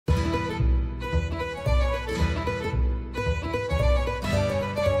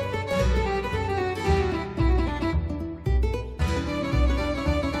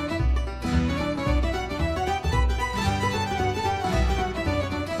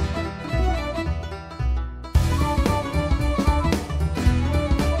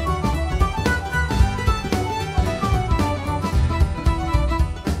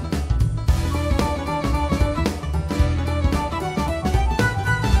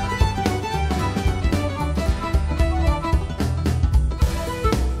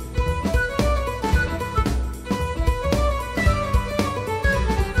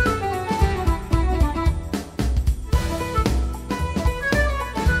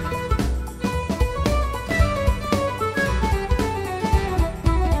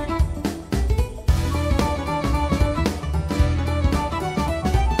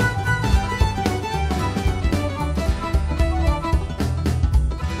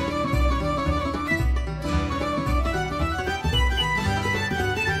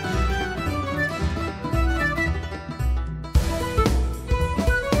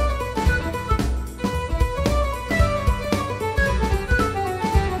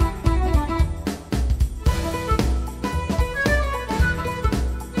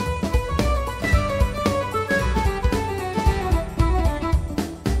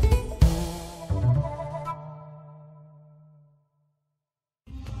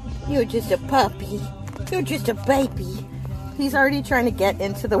You're just a puppy. You're just a baby. He's already trying to get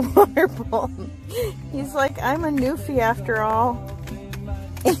into the water bowl. He's like, I'm a Newfie after all.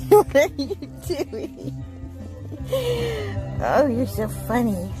 What are you doing? Oh, you're so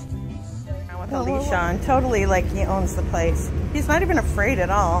funny. With a leash on, totally like he owns the place. He's not even afraid at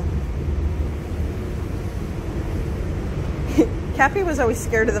all. Cappy was always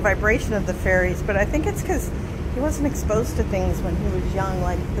scared of the vibration of the fairies, but I think it's because he wasn't exposed to things when he was young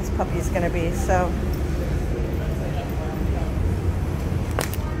like this puppy's gonna be, so.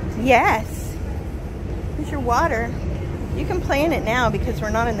 Yes. Here's your water. You can play in it now because we're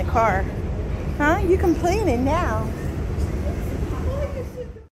not in the car. Huh? You can play in it now.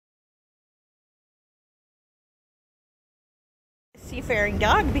 Seafaring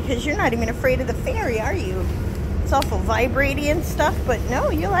dog, because you're not even afraid of the ferry, are you? It's awful vibrating and stuff, but no,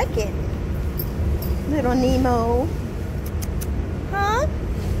 you like it. Little Nemo. Huh?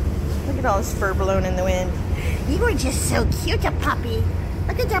 Look at all his fur blowing in the wind. You are just so cute, a puppy.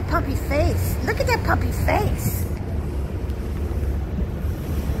 Look at that puppy face. Look at that puppy face.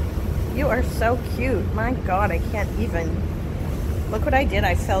 You are so cute. My God, I can't even. Look what I did.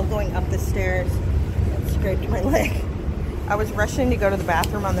 I fell going up the stairs and scraped my leg. I was rushing to go to the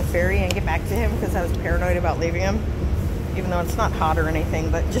bathroom on the ferry and get back to him because I was paranoid about leaving him. Even though it's not hot or anything,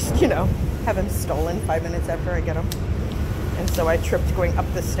 but just, you know, have him stolen 5 minutes after I get him. And so I tripped going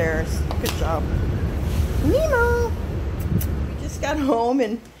up the stairs. Good job. Nemo! We just got home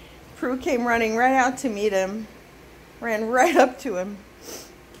and Prue came running right out to meet him. Ran right up to him.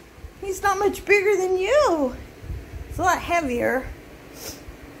 He's not much bigger than you. It's a lot heavier.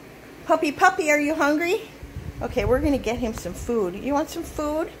 Puppy, puppy, are you hungry? Okay, we're gonna get him some food. You want some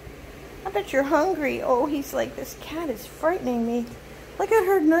food? I bet you're hungry. Oh, he's like, this cat is frightening me. Look at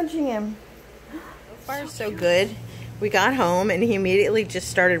her nudging him. So far, so good. We got home and he immediately just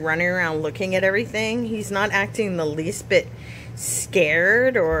started running around looking at everything. He's not acting the least bit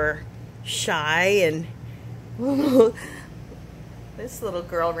scared or shy, and this little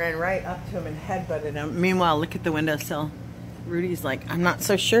girl ran right up to him and headbutted him. Meanwhile, look at the windowsill. Rudy's like, I'm not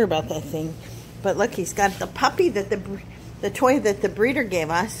so sure about that thing. But look, he's got the puppy that the toy that the breeder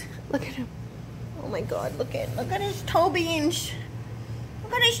gave us. Look at him. Oh my God, look at his toe beans.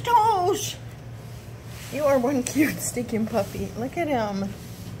 Look at his toes. You are one cute stinking puppy. Look at him.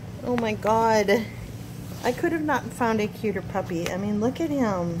 Oh my God. I could have not found a cuter puppy. I mean, look at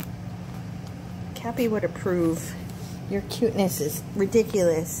him. Cappy would approve. Your cuteness is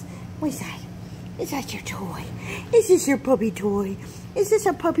ridiculous. What's that? Is that your toy? Is this your puppy toy? Is this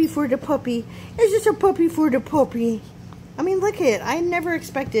a puppy for the puppy? Is this a puppy for the puppy? I mean, look at it. I never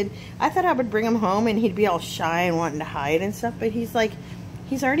expected. I thought I would bring him home and he'd be all shy and wanting to hide and stuff. But he's like,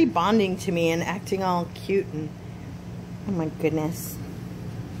 he's already bonding to me and acting all cute. And oh my goodness.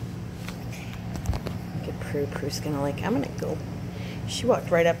 Look at Prue. Prue's gonna like, I'm gonna go. She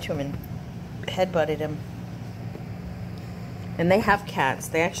walked right up to him and headbutted him. And they have cats.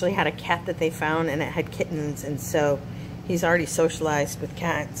 They actually had a cat that they found and it had kittens. And so he's already socialized with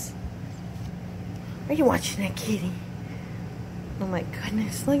cats. Are you watching that kitty? Oh my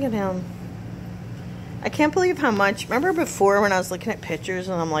goodness, look at him. I can't believe how much. Remember before when I was looking at pictures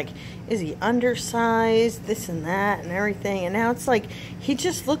and I'm like, is he undersized, this and that and everything? And now it's like, he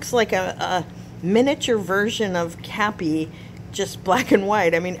just looks like a miniature version of Cappy, just black and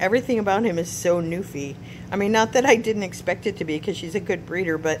white. I mean, everything about him is so Newfie. I mean, not that I didn't expect it to be because she's a good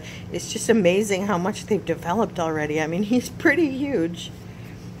breeder, but it's just amazing how much they've developed already. I mean, he's pretty huge.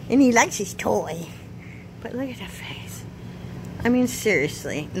 And he likes his toy. But look at the face. I mean,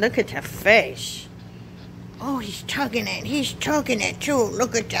 seriously, look at the face. Oh, he's tugging it. He's tugging it, too.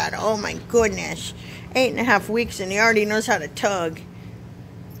 Look at that. Oh, my goodness. 8.5 weeks, and he already knows how to tug.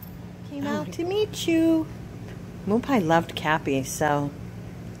 Came out to meet you. Moopai loved Cappy, so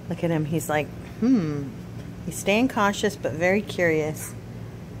look at him. He's like, He's staying cautious, but very curious.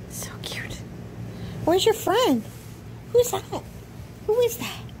 So cute. Where's your friend? Who's that? Who is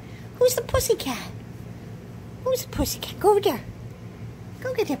that? Who's the pussycat? Who's the pussycat? Go over there.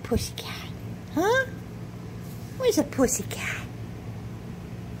 Go get that pussycat. Huh? Where's the pussycat?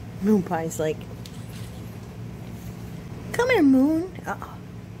 Moonpie's like, come here, Moon. Uh-oh.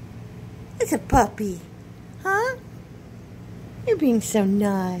 It's a puppy. Huh? You're being so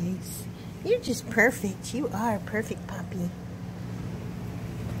nice. You're just perfect. You are a perfect puppy.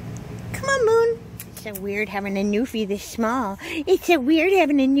 Come on, Moon. It's so weird having a Newfie this small. It's so weird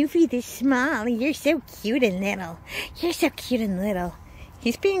having a Newfie this small. You're so cute and little. You're so cute and little.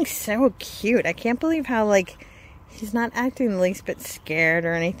 He's being so cute. I can't believe how, like, he's not acting the least bit scared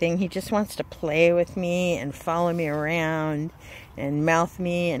or anything. He just wants to play with me and follow me around. and mouth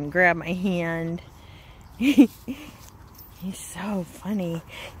me and grab my hand. He's so funny.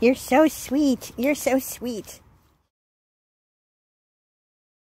 You're so sweet. You're so sweet.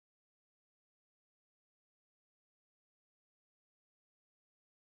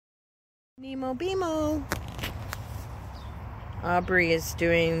 Nemo Bemo. Aubrey is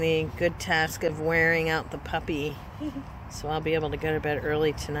doing the good task of wearing out the puppy. So I'll be able to go to bed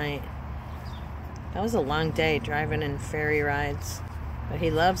early tonight. That was a long day driving in ferry rides. But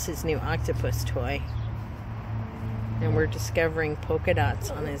he loves his new octopus toy. And we're discovering polka dots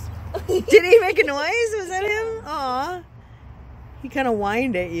on his... Did he make a noise? Was that him? Aw. He kind of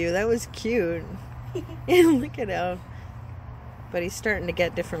whined at you. That was cute. Look at him. But he's starting to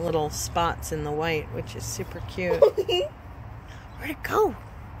get different little spots in the white, which is super cute. Where'd it go?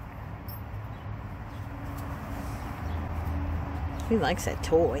 He likes that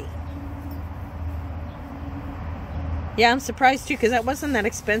toy. Yeah, I'm surprised too, because that wasn't that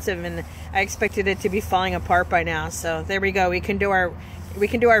expensive, and I expected it to be falling apart by now. So there we go. We can do our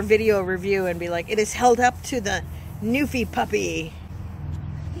video review and be like, it is held up to the Newfie puppy.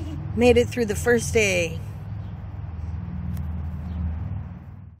 Made it through the first day.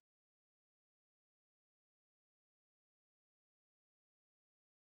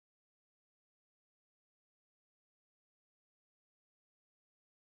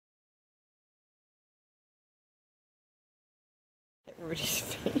 Rudy's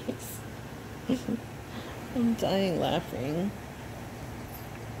face. I'm dying laughing.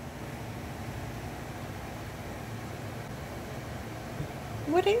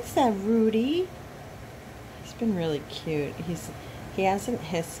 What is that, Rudy? He's been really cute. He hasn't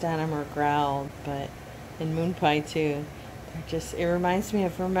hissed at him or growled, but in Moon Pie too. They're just, it reminds me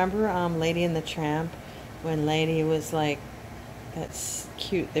of, remember Lady and the Tramp, when Lady was like, that's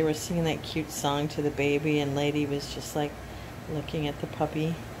cute, they were singing that cute song to the baby, and Lady was just like looking at the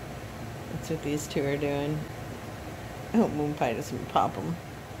puppy. That's what these two are doing. I hope Moon Pie doesn't pop them.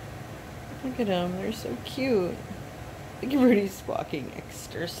 Look at them, they're so cute. Look at Rudy's walking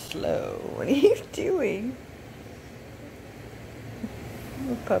extra slow. What are you doing?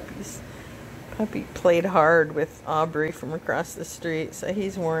 The puppy played hard with Aubrey from across the street, so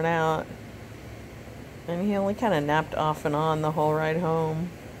he's worn out. And he only kind of napped off and on the whole ride home.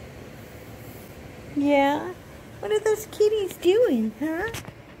 Yeah? What are those kitties doing, huh?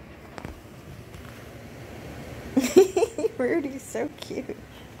 Rudy's so cute.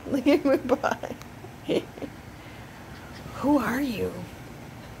 Look at my body. Who are you?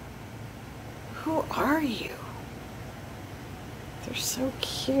 Who are you? They're so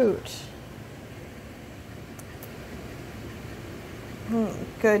cute. Oh,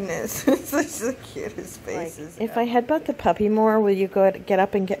 goodness. This is the cutest faces. Like, if I headbutt the puppy more, will you get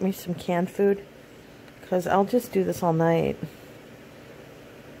up and get me some canned food? Because I'll just do this all night.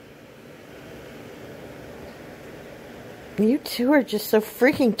 You two are just so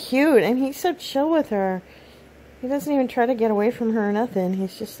freaking cute. And he's so chill with her. He doesn't even try to get away from her or nothing.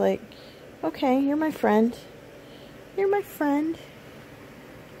 He's just like, okay, you're my friend. You're my friend.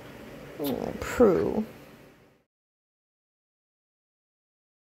 Oh, Prue.